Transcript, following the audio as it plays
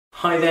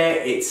Hi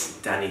there, it's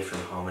Danny from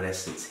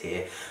Harmonessence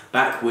here,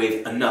 back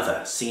with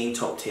another singing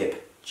top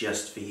tip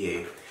just for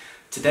you.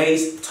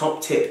 Today's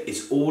top tip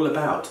is all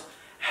about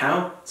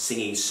how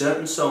singing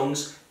certain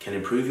songs can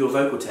improve your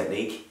vocal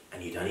technique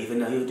and you don't even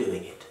know you're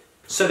doing it.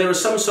 So there are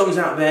some songs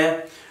out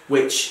there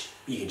which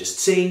you can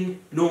just sing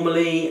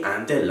normally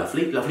and they're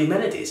lovely, lovely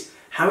melodies.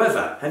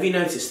 However, have you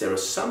noticed there are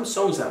some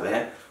songs out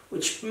there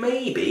which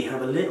maybe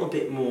have a little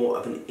bit more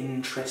of an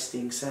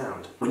interesting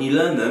sound? When you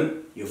learn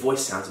them, your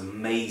voice sounds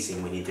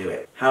amazing when you do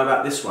it. How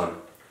about this one?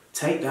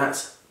 Take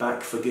That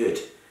Back for Good.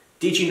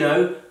 Did you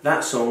know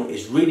that song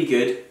is really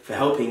good for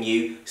helping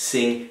you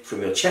sing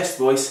from your chest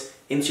voice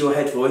into your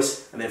head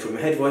voice and then from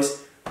your head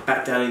voice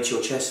back down into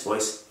your chest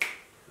voice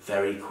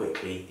very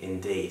quickly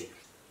indeed.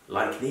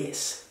 Like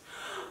this.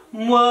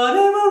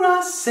 Whatever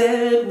I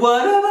said,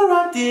 whatever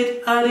I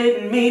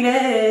didn't mean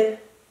it.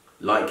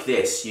 Like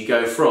this. You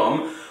go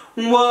from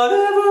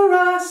whatever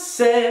I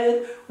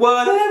said,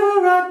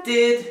 whatever I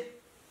did.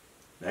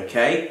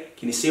 Okay,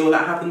 can you see what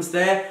that happens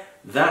there?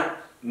 That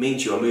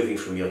means you are moving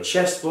from your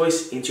chest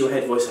voice into your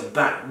head voice and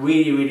back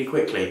really, really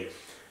quickly.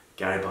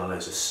 Gary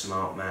Barlow's a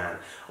smart man.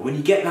 And when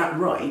you get that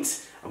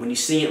right, and when you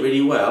sing it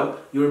really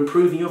well, you're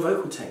improving your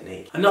vocal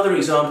technique. Another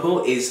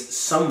example is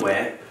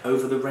Somewhere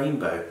Over the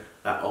Rainbow,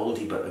 that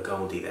oldie but a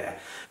goldie there.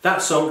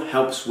 That song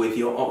helps with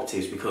your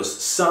octaves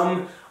because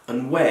some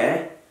and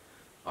where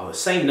are the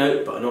same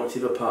note but an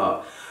octave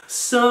apart.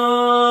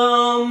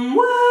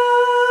 Somewhere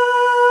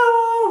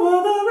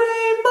over the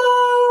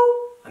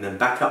rainbow, and then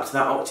back up to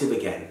that octave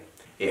again.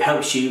 It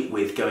helps you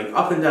with going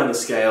up and down the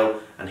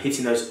scale and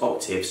hitting those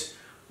octaves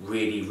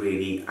really,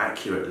 really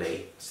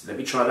accurately. So let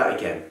me try that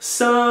again.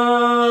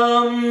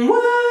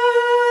 Somewhere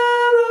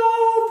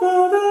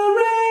over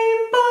the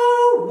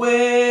rainbow,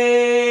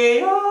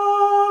 way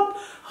up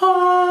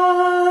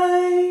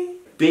high.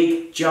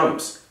 Big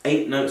jumps.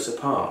 8 notes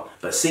apart,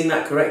 but sing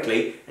that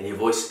correctly and your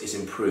voice is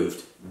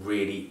improved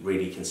really,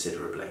 really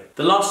considerably.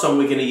 The last song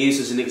we're going to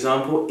use as an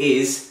example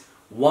is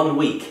 1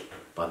 Week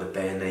by the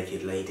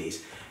Barenaked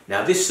Ladies.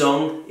 Now this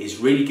song is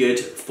really good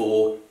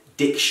for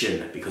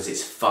diction because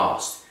it's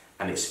fast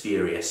and it's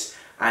furious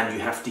and you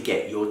have to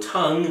get your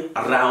tongue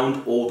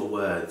around all the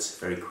words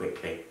very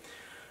quickly.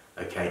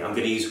 Okay, I'm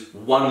going to use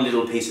one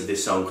little piece of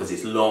this song because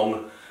it's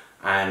long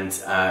and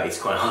it's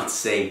quite hard to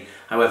sing.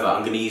 However,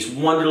 I'm going to use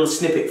one little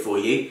snippet for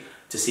you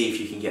to see if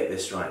you can get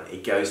this right.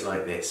 It goes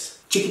like this.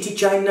 Chickadee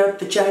China,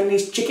 the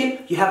Chinese chicken.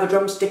 You have a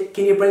drumstick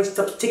and your brain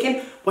stops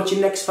ticking. Watch your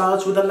next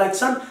files with the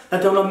lights on. La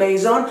Donna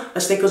Maison, a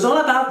snicker's all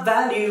about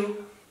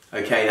value.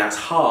 Okay, that's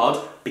hard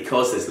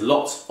because there's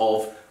lots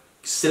of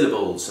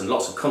syllables and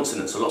lots of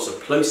consonants and lots of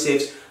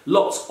plosives,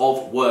 lots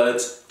of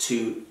words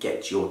to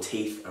get your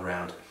teeth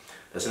around.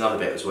 There's another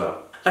bit as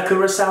well. Like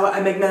Kurosawa, I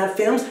make mad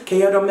films.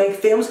 Kyoto make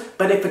films,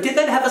 but if I did,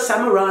 they'd have a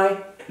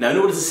samurai. Now, in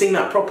order to sing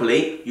that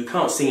properly, you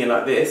can't sing it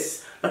like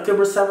this. Like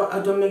Kurosawa, I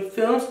don't make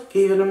films,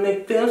 Kyoto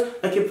make films,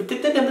 like if I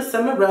did, they'd have a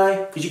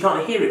samurai. Because you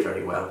can't hear it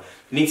very well.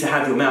 You need to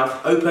have your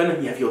mouth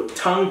open, you have your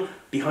tongue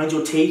behind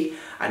your teeth,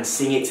 and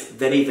sing it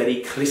very,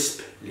 very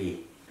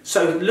crisply.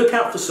 So look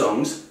out for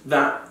songs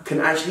that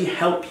can actually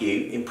help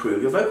you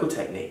improve your vocal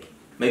technique.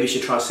 Maybe you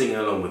should try singing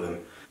along with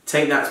them.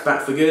 Take That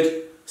Back for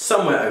Good,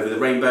 Somewhere Over the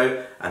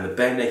Rainbow, and the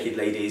Barenaked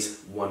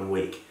Ladies 1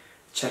 Week.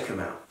 Check them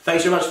out.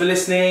 Thanks very much for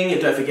listening,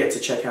 and don't forget to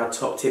check our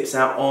top tips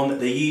out on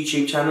the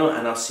YouTube channel,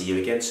 and I'll see you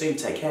again soon.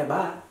 Take care,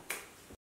 bye.